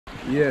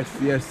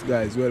Yes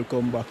guys,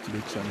 welcome back to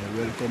the channel,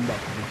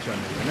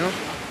 you know.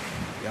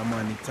 Yeah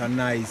man, it's a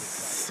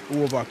nice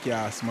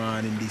overcast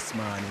morning this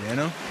morning, you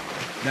know.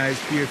 Nice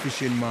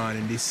spearfishing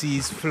morning, the sea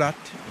is flat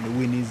and the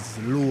wind is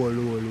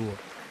low.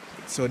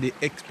 So the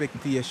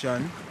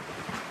expectation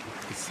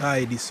is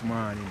high this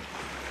morning.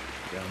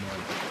 Yeah man.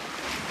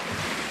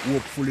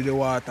 Hopefully the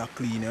water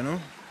clean, you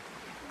know.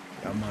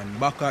 Yeah man,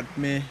 back at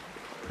me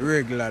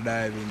regular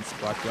diving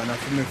spot, one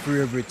of my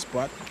favorite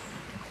spot.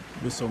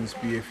 Do some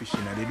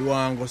spearfishing. I did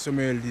want to go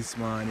somewhere else this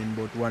morning,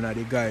 but one of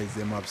the guys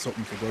them have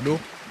something to go do.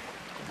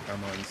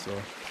 Come on, so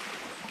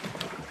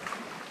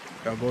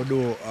I go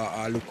do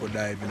a local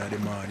dive in the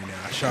morning,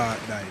 a short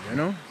dive, you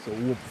know. So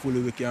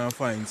hopefully we can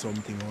find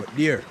something out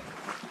there.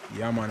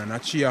 Yeah man, and a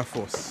cheer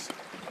for us.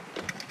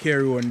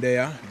 Carry on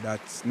there,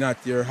 that's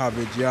not your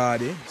average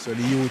yardie. So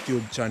the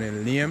YouTube channel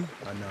name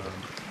and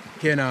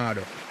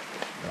Kenado.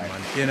 Right.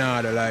 Man,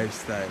 Kenado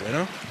lifestyle, you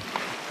know.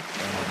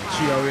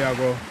 Cheer we are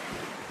go.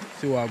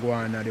 See what go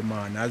on at the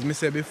man. As I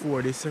said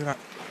before, the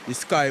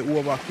sky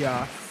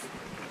overcast.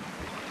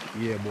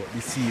 Yeah, but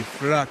the sea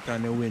flat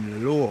and the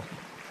wind low.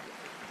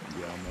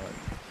 Yeah man.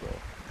 So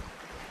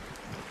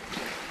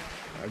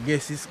I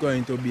guess it's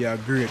going to be a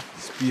great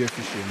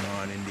spearfishing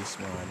morning this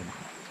morning.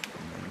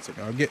 So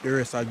I'll get the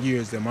rest of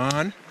gears them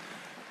on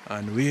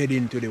and wade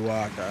into the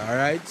water.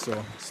 Alright,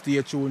 so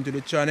stay tuned to the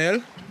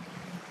channel.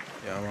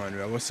 Yeah man, we're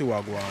going to see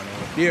what go on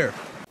out there.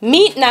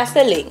 Meet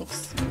NASA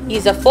Lynx.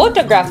 He's a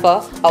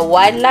photographer, a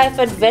wildlife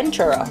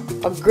adventurer,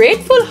 a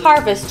grateful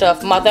harvester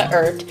of Mother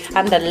Earth,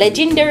 and the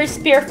legendary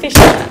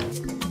spearfisherman.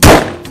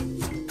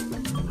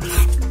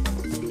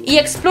 He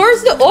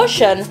explores the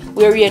ocean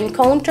where he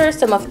encounters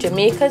some of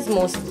Jamaica's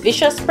most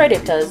vicious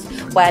predators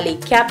while he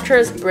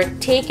captures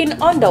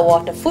breathtaking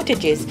underwater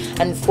footages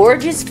and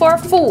forages for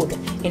food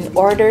in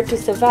order to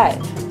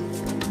survive.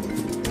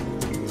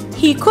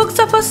 He cooks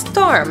up a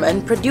storm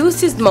and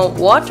produces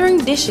mouth-watering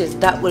dishes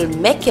that will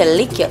make you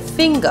lick your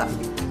finger.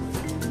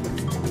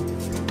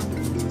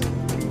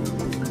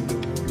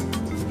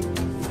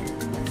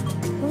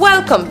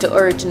 Welcome to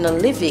Original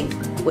Living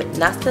with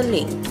NASA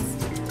Lynx.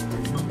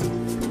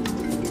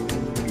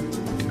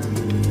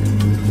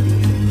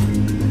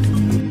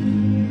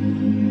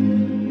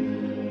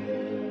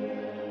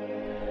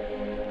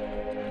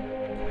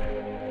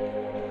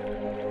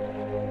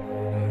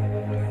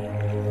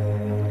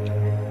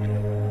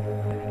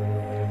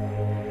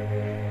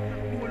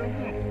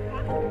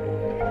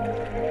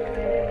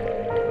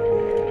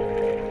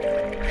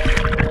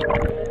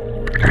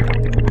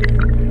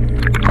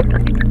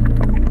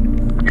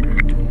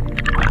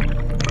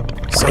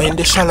 So in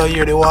the shallow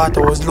here, the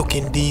water was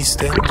looking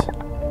decent.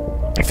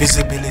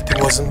 Visibility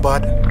wasn't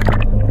bad.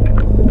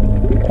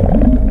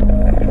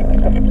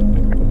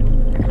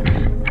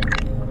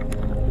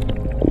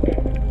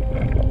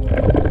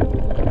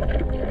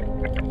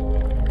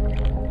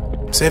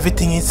 So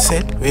everything is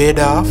set, weighed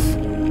off.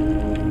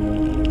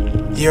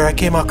 Here I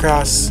came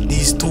across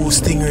these two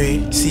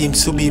stingray,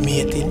 seems to be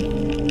mating.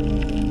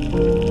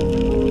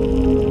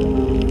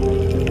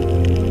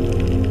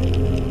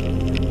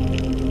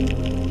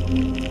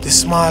 The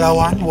smaller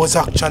one was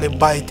actually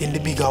biting the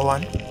bigger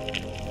one.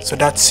 So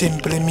that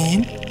simply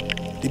means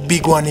the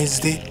big one is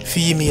the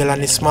female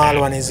and the small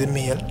one is the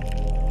male.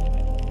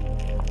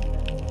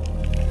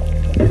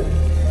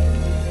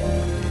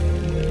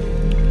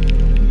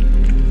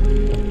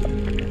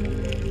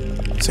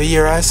 So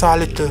here I saw a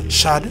little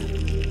shad.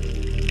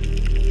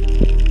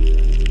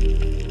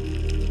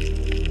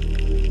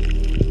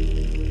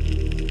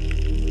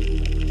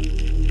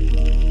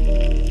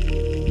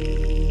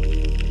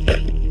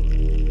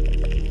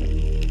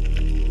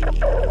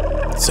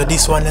 So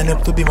this one ended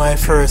up to be my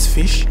first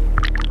fish.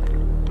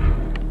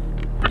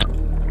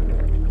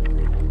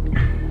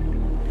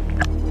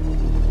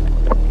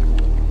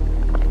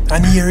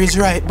 And here is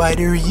right by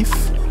the reef.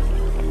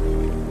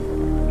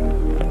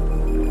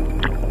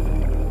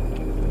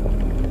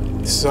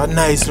 This is a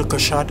nice looking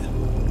shot.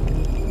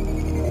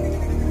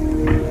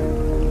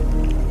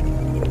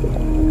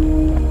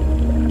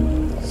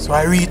 So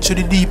I reach to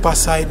the deeper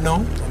side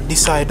now and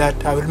decide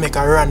that I will make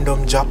a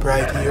random drop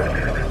right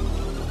here.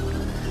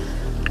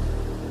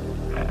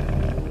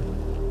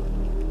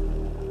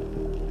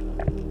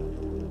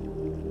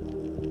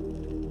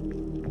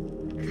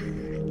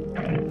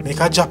 Make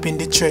a drop in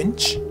the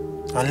trench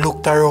and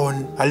looked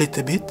around a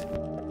little bit.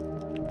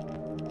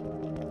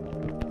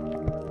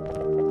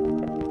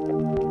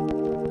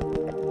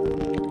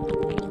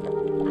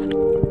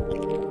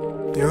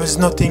 There was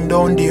nothing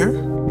down there.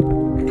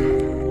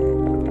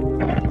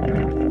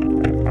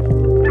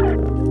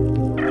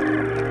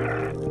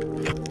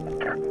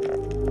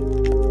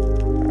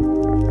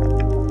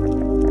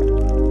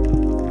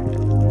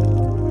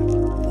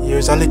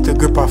 Here's a little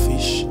group of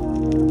fish.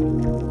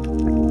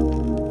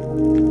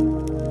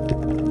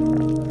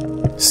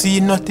 See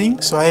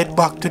nothing, so I head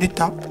back to the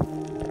top.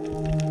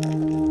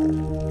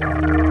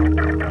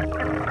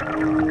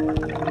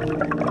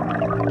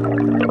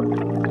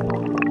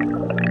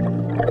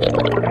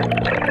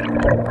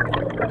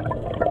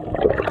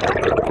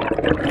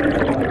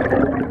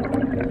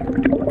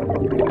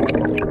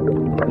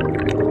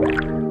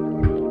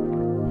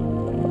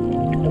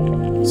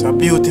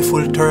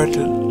 beautiful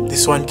turtle.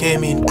 This one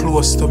came in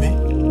close to me.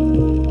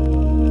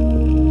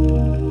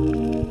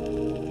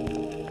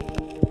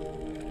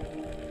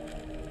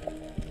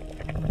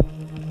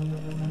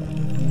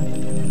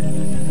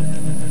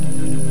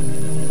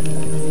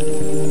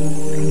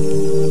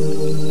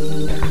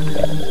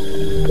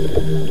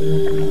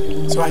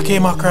 So I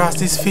came across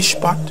this fish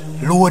pot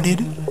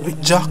loaded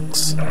with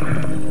jacks.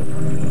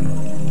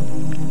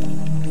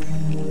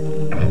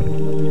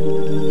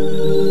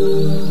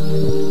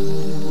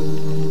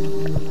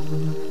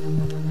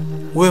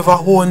 Whoever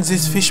owns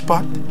this fish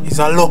pot is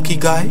a lucky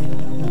guy.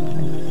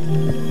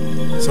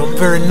 Some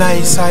very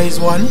nice size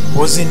one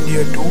was in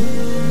there too.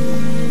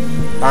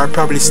 Or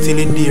probably still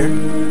in there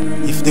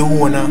if the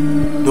owner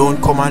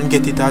don't come and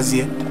get it as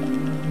yet.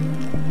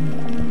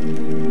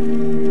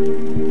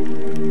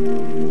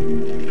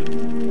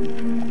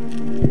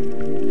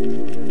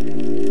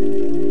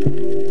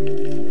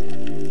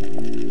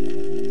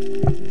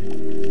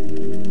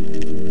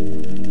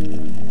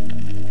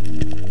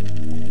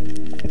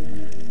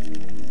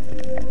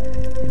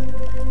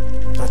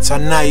 That's a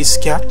nice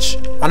catch.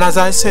 And as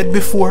I said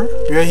before,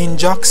 we're in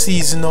jack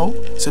season now,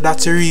 so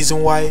that's the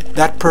reason why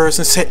that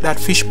person set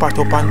that fish pot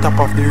up on top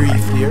of the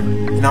reef there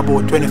in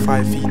about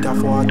 25 feet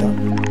of water.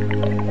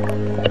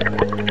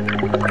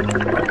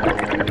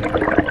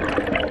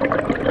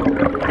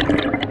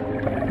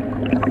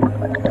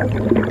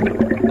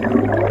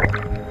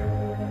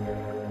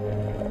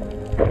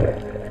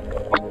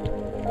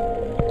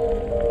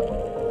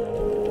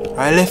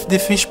 I left the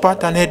fish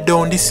pot and head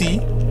down the sea.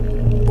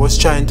 Was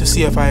trying to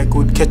see if I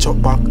could catch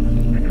up back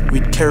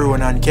with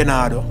Keron and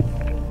Kenado.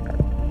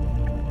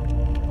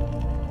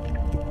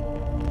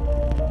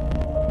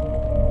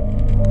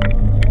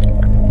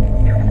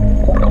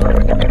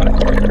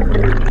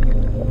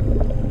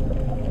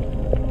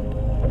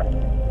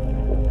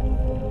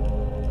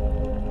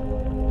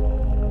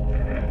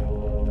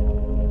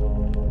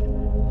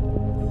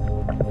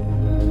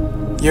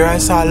 Here I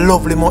saw a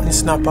lovely mutton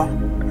snapper.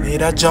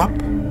 Made a drop,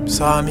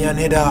 saw me and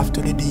head off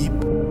to the deep.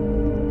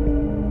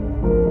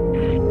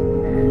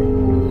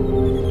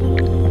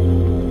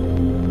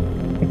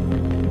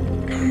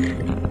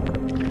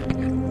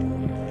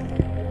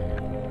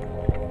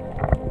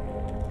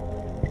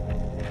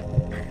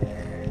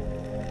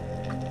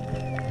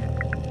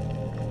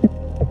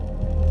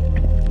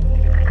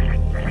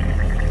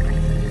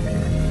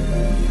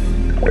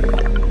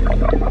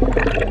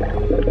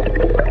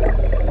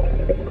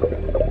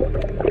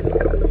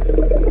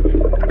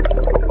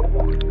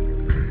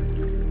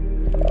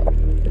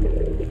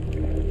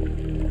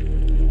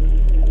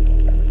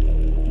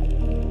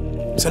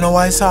 So now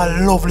I saw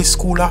a lovely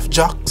school of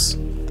jacks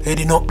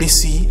heading up the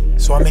sea,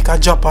 so I make a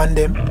drop on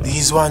them.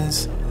 These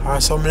ones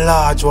are some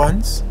large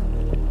ones.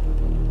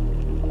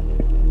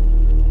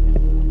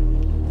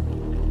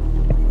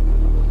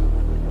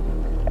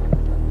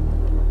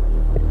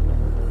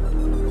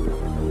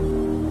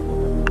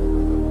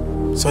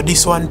 So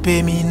this one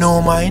pay me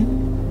no mind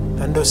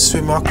and just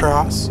swim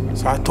across,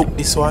 so I took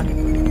this one.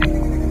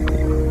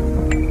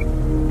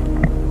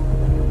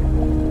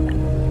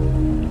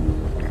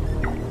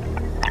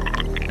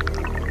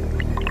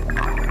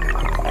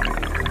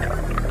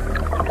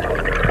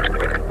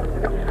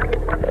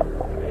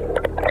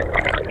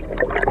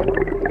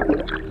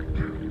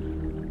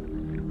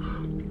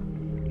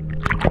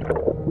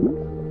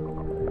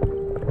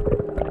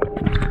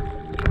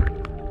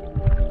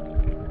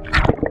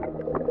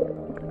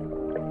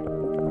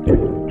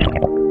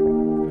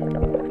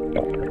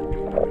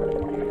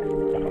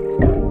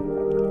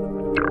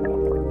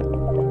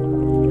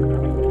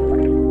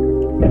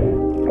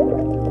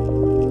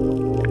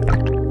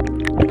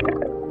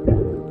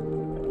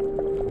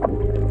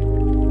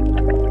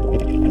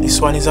 This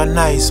one is a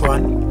nice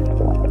one.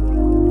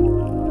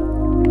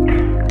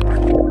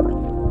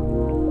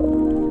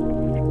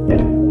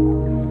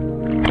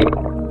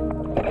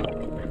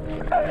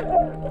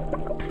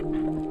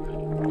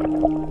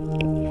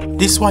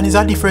 This one is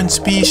a different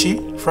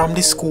species from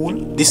the school.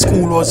 The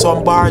school was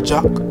some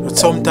barjack, but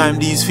sometimes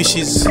these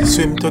fishes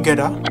swim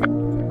together.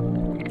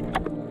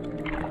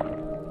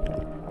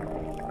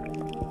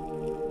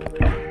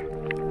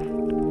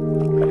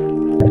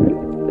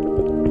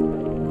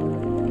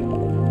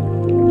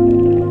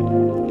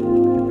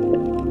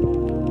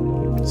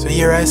 So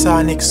here I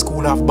saw next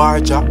school of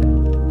barjack,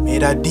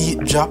 made a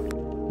deep drop,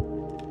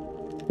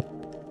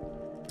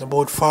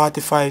 about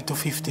 45 to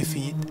 50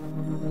 feet.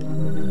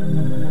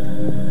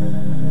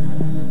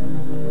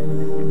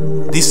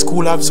 This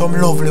school have some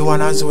lovely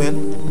one as well.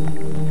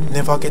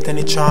 Never get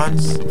any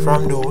chance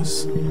from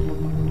those.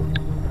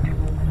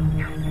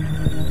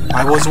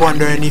 I was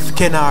wondering if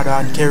Kenada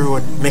and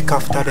Keron make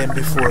after them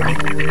before me.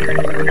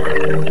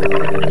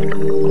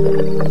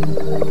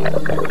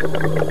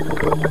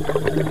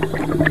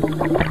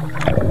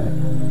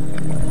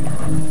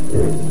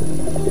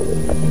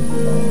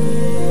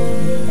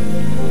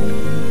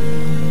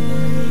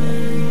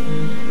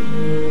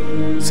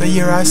 So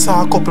here I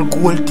saw a couple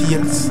gold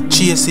tails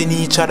chasing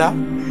each other.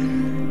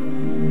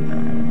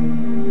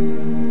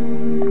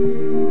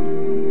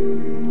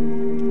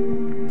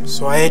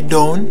 So I head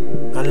down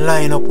and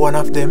line up one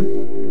of them.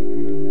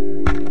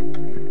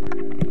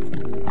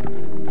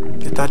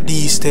 Get a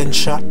decent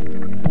shot.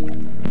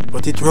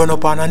 But it run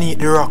up underneath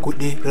the rock with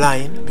the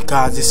line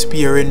because the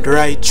spear went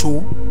right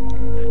through.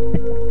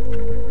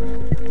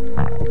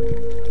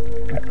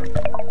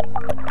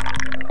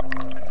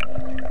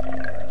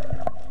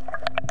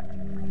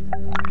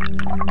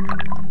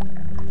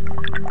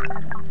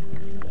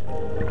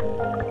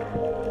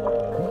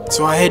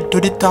 So I head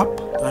to the top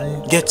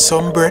and get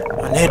some breath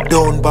and head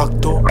down back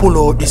to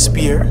pull out the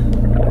spear.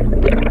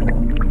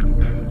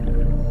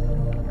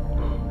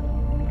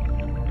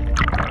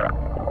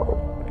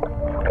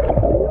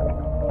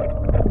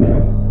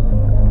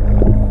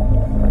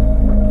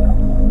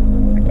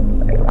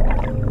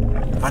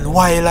 And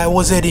while I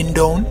was heading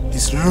down,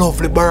 this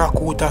lovely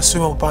barracuda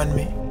swim up on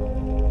me.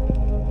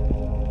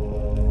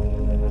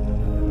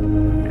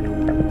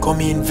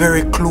 Coming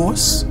very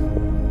close.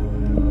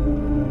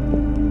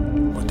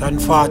 But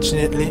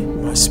unfortunately,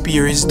 my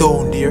spear is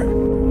down there.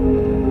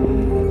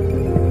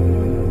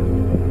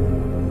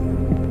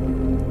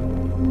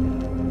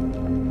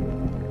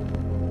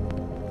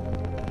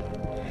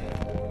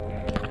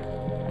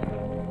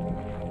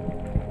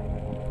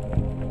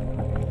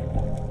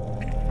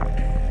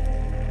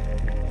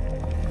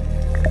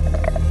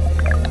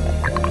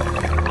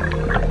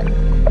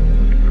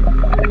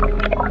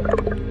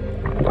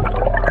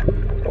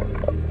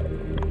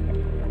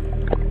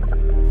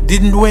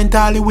 Didn't went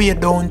all the way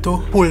down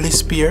to pull the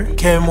spear.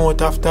 Came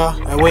out after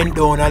I went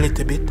down a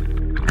little bit.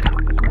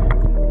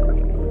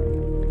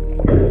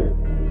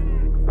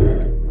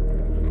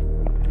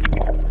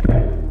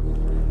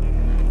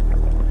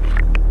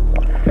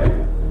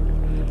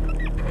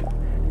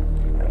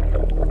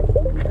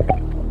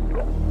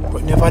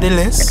 But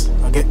nevertheless,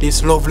 I get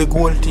this lovely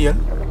gold tail.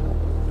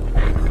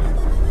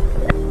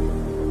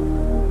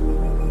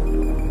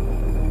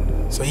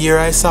 So here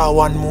I saw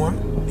one more.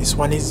 This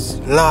one is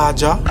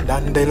larger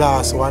than the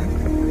last one.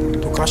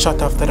 Took a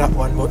shot after that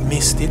one but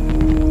missed it.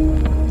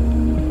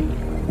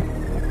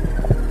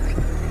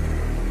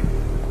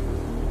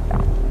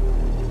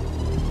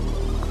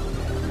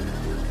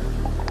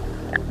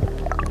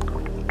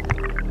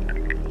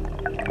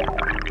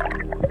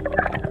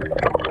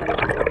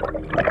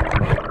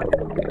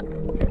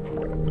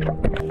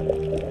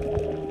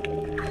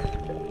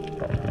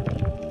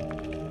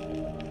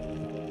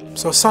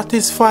 So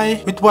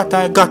satisfied with what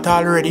I got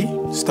already,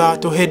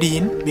 start to head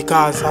in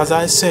because as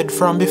I said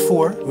from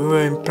before, we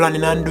weren't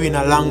planning on doing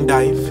a long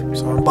dive.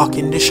 So I'm back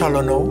in the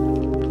shallow now.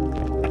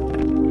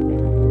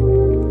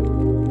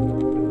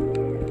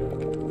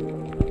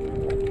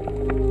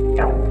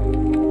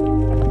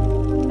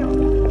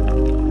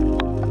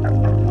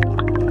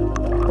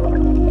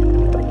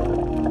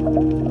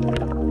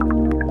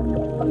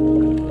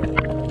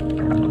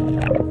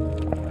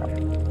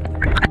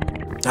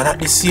 And at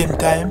the same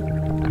time,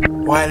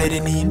 while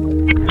heading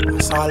in, I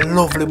saw a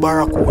lovely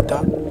barracuda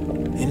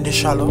in the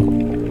shallow.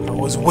 I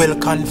was well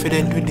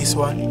confident with this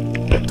one.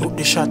 Took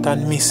the shot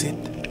and missed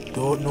it.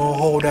 Don't know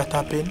how that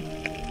happened.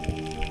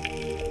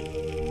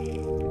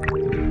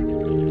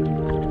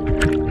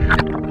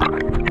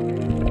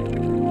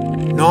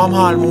 Now I'm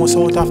almost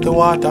out of the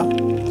water.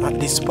 At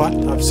this spot,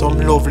 I have some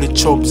lovely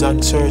chubs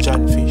and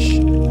surgeon fish.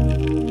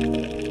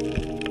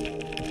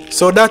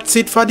 So that's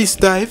it for this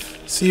dive.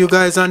 See you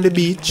guys on the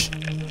beach.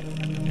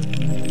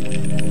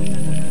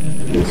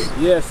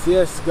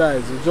 Yes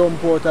guys, we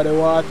jump out of the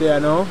water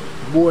now.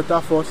 Both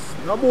of us,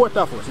 not both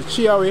of us, it's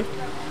cheery.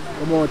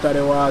 Come out of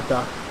the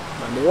water.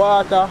 And the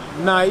water,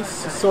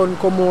 nice, the sun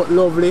come out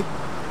lovely.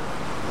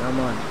 Yeah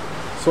man,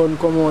 sun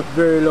come out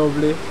very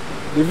lovely.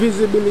 The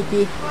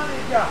visibility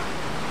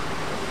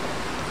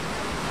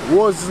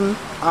wasn't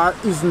or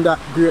isn't that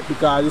great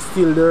because it's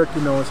still dirty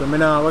now, so I'm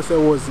not going to say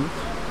wasn't.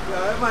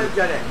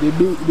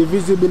 The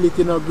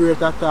visibility not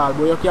great at all,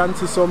 but you can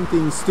see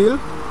something still.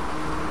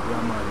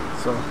 Yeah man,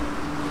 so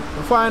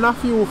I find a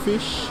few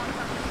fish.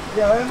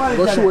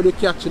 Go show the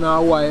catch in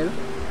a while.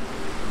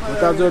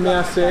 But as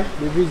I say,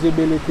 the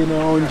visibility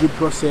now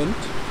 100%.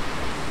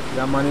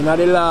 Yeah man, in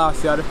the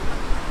last year,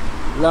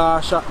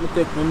 last shot I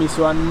take, I miss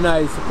one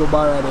nice little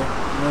barra there.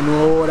 I don't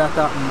know how that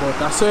happened,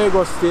 but I saw it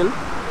go still.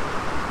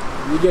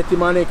 We get him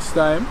next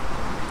time.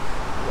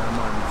 Yeah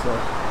man, so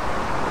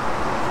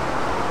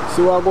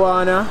see what go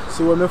on here,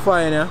 see what I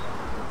find here.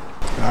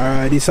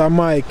 Alright, this is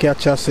my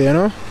catcher, so you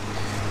know.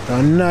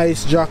 A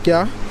nice jack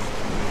here.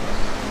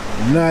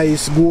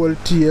 Nice gold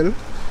tail.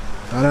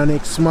 And a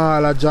next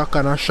smaller jack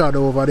and a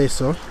shadow over there,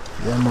 so.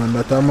 Yeah man,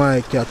 that's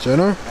my catch, you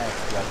know.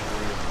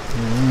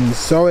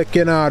 So we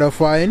can order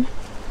find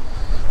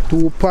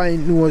 2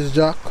 pint nose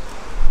jack,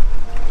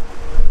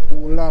 2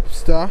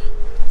 lobster,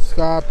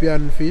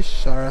 scorpion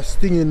fish or a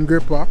stinging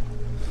gripper.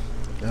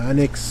 And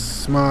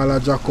next smaller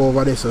jack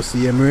over there, so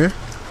see him here.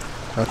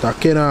 That's a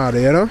Canada,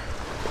 you know.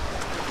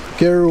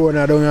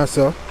 Carona down here,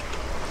 so.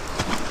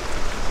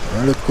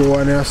 And look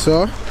one here,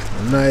 so.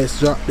 Nice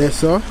jack there,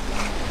 so.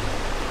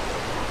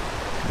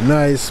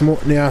 Nice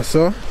smoke there,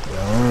 so.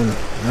 Yeah, man.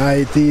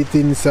 Nice teeth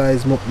inside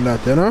smoke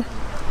that, you know.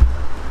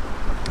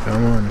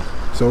 Come on.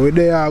 So we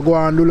there go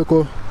and do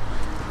little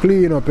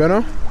clean up, you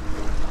know.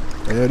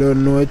 You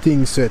don't know a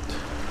thing set.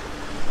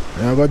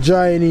 I go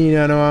join in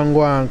and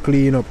go and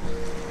clean up.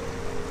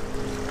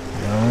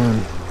 Yeah,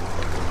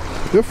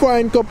 you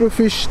find couple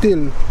fish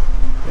still.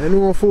 You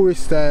know for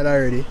style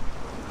already.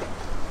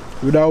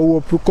 We da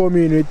hope to come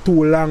in with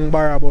 2 long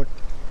barra, but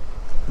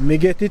me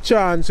get the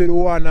chance with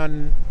one,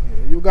 and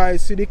you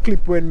guys see the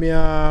clip when me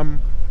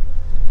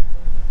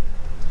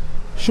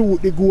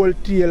shoot the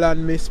gold tail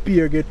and my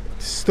spear get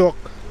stuck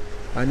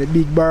and the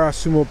big barra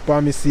swim up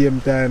on me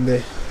same time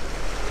there.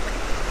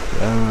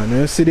 Yeah, man,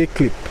 you see the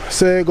clip.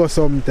 So you go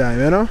sometime,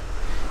 you know.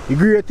 The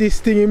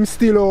greatest thing him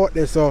still out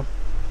there, so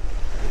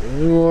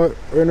you know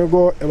when you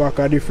go out the back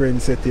a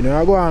different setting.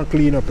 I go and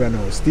clean up, you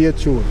know. Stay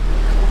tuned.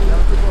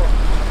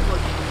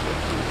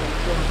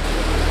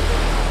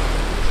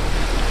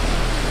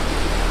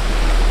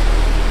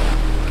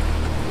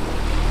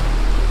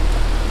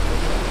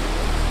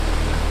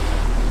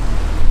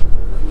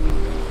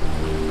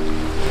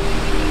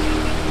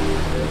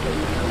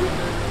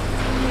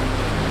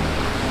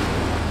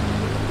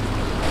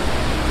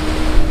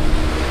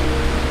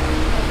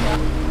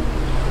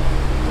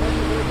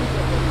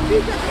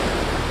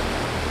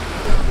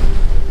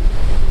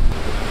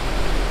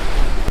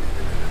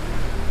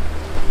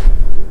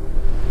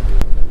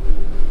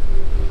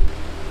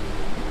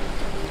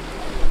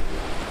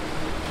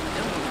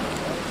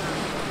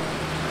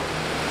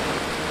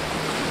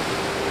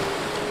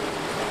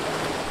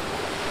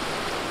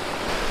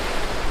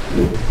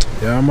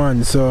 Yeah,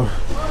 man, so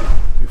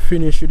we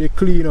finish with the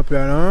clean up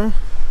here now.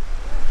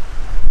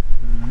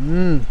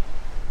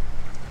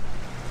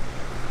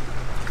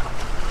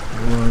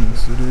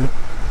 So the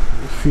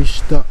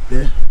fish top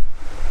there.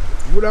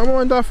 Good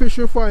amount of fish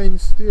you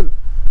find still.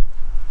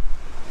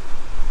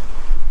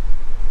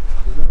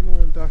 Good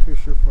amount of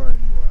fish you find,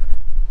 boy.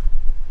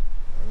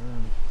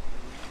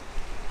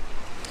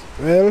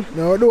 Well,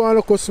 now I do want to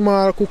look a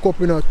small cook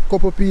up in a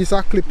couple piece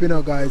of clip, you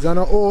know, guys, and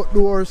an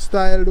outdoor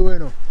style, do you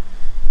know.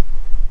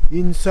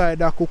 Inside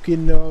the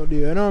cooking there,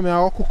 you know, I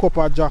will cook up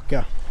a jack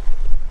here.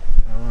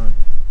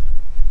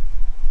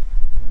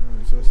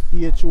 So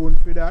stay tuned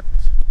for that.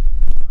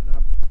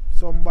 And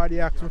somebody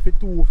asked me for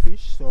 2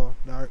 fish, so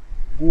the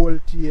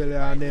gold tail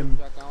and them,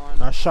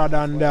 a shad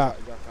and that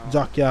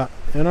jack here,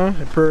 you know,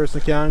 the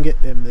person can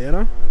get them there, you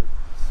know.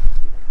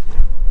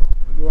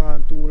 I do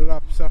want 2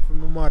 lobster for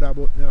my mother,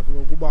 but I have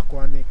to go back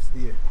one next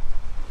day.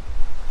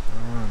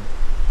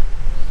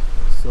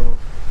 So,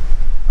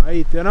 I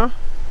eat, you know.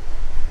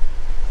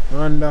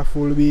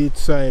 Wonderful beach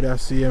side the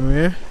same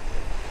way.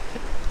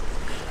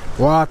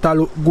 Water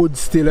look good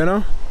still, you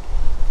know.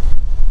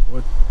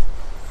 But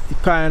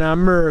it kinda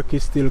murky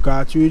still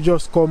because we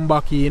just come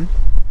back in.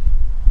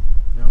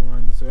 Yeah,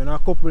 man. So in a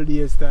couple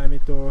days time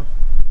it will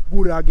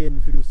good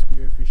again for the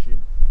spear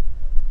fishing.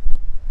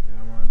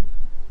 Yeah, man.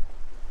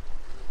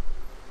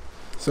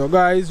 So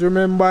guys,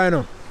 remember, you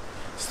know,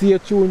 stay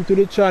tuned to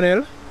the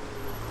channel.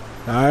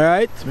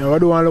 Alright, I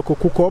do want to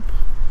cook up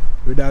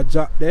with that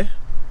jack there.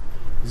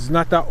 It's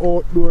not an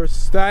outdoor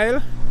style.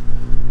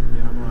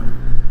 Yeah, man.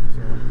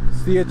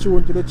 So stay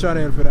tuned to the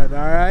channel for that,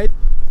 alright?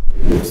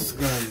 Yes,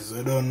 guys,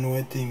 I don't know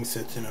a thing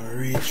set, you know.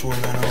 Reach one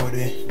and now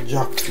the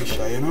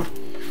jackfisher, you know.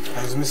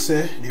 As me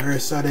say, the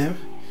rest of them,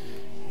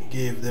 I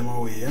gave them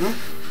away, you know.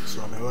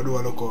 So I'm going to do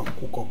a look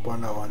cook up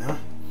on that one, yeah.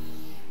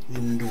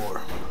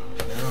 Indoor.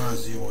 You know,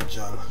 as usual.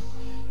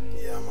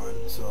 Yeah, man.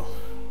 So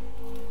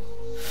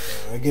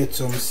I get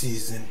some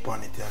seasoning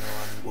on it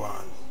and go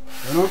on.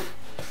 You know?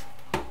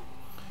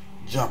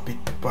 Drop it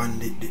on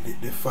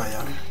the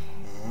fire.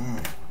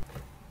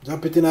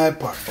 Drop it in a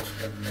pot.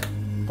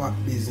 Pot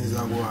business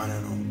are going on, you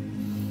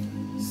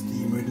know.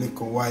 Steam with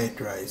little white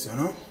rice, you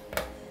know.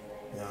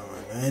 Yeah,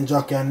 man. And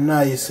jack is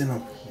nice, you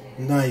know.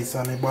 Nice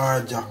on the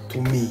bar jack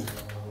to me.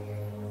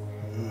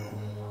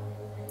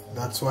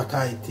 That's what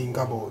I think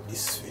about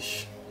this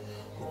fish.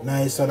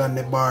 Nicer than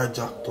the bar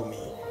jack to me.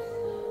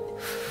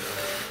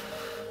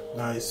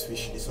 Nice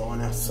fish. This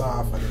one is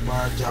soft and the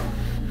bar jack.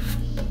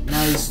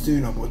 Nice too,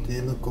 you know, but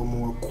they look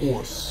more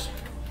coarse.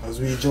 As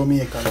we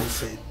Jamaican we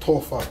say,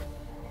 tougher.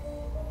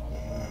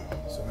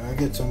 So I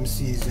get some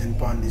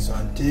seasoning on this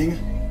one thing.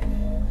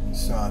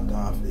 Salt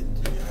off it,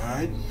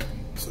 alright?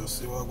 So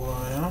see what going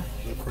on here?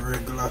 Look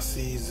regular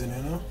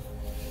seasoning, you know.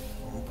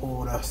 And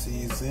powder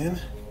seasoning.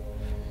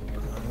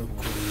 And look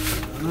good,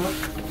 you know.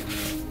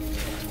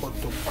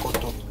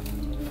 Cut up.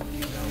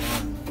 Yeah,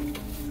 man.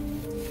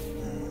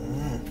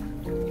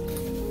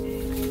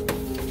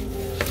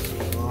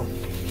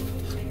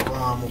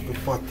 Warm up the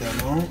pot, you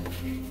know.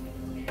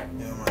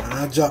 Yeah, man. And I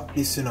drop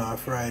this, you know, I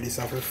fry this,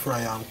 I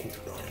fry and cook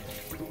down.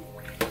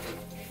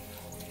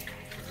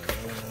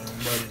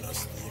 Body no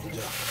steam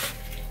jack.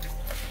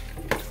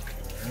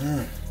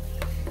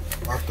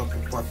 Hot up the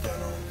pot, you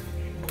know.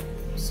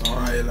 Some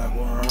oil are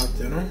going hot,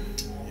 you know.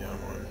 Yeah,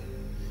 man.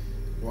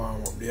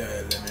 Warm up the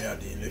oil, then we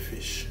add in the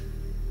fish.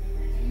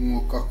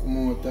 More cock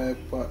more type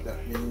pot,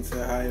 that means the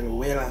oil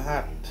well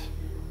hot.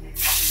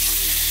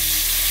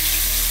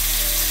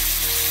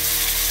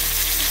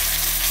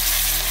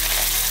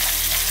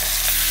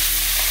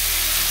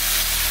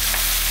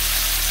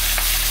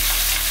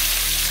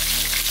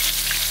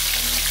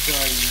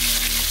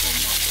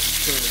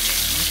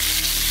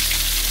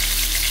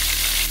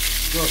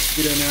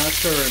 give them a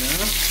turn,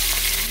 huh?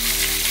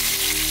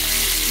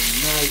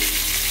 Nice.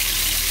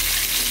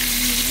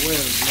 Well,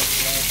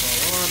 just like I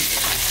want.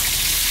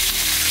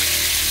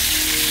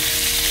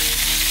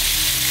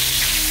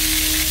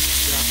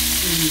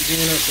 Just easy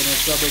enough, and I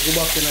probably go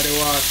back into the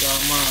water,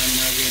 man,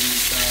 again,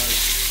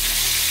 because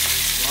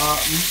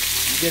you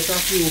get a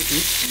few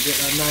fish, you get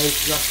a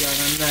nice jacket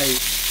and a nice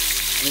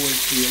whole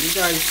tail. You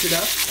guys see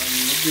that? And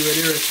you give it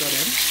the rest of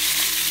them.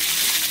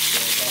 So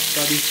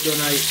after this done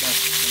like that,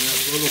 you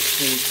have to look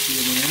food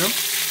steam, you know?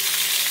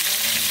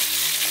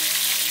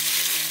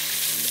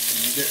 And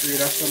you get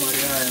rid of some of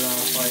the oil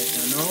off it,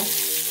 you know?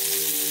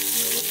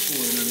 You have a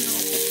spoon and you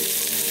have to cook it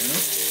on, you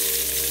know?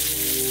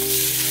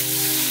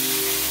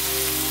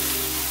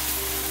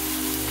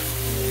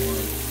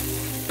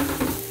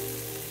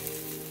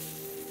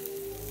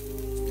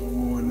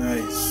 Oh,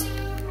 nice.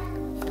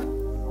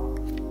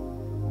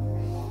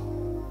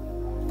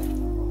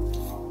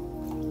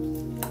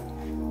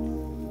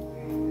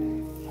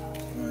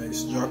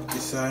 Nice drop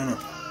this on, you know?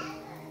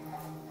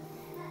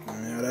 And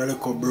you have a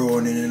little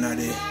browning in the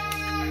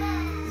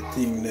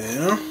thing there, you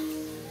know?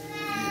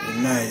 The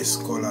nice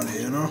color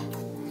there, you know?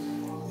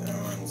 Yeah,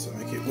 man, so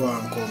make it go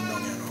and come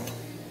down, you know?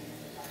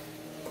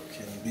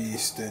 Fucking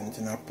beast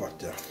in a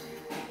pot, yeah.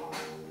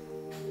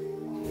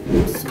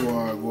 So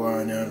I go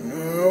on here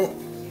now.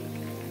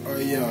 Oh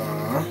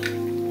yeah.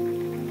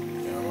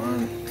 Yeah,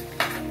 man.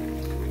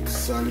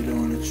 Solid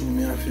on the chew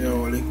me off here,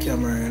 all the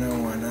camera, you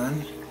know,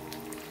 and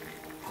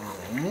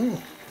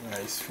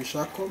nice fish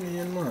are coming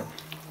in, man.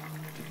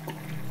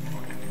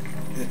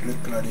 It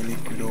look like the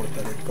liquid out of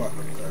the pot,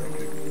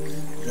 because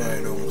dry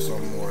down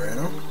some more, you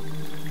know.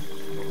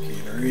 Okay,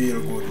 real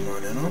good,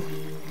 man, you know.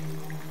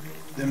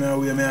 Them are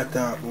way I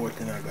talk about,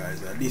 you know, guys.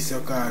 This you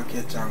call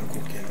catch and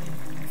cook, you know.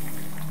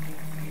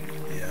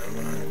 Yeah,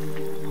 man.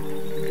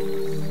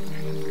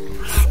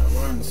 Yeah,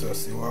 man, so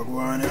see what go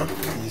on here.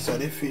 These are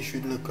the fish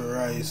with little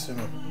rice, you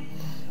know.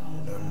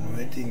 You don't know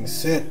anything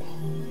set.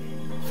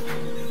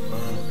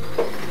 Man.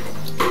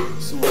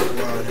 So what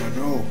go on here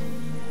now.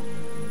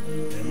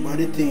 Remember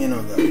the thing, you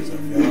know, guys,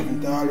 if you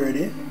haven't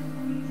already,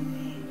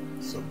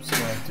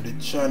 subscribe to the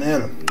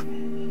channel.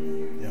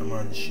 Yeah,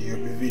 man, share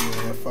the video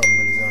with your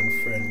families and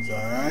friends,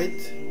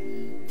 alright?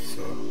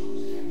 So,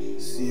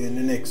 see you in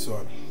the next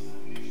one.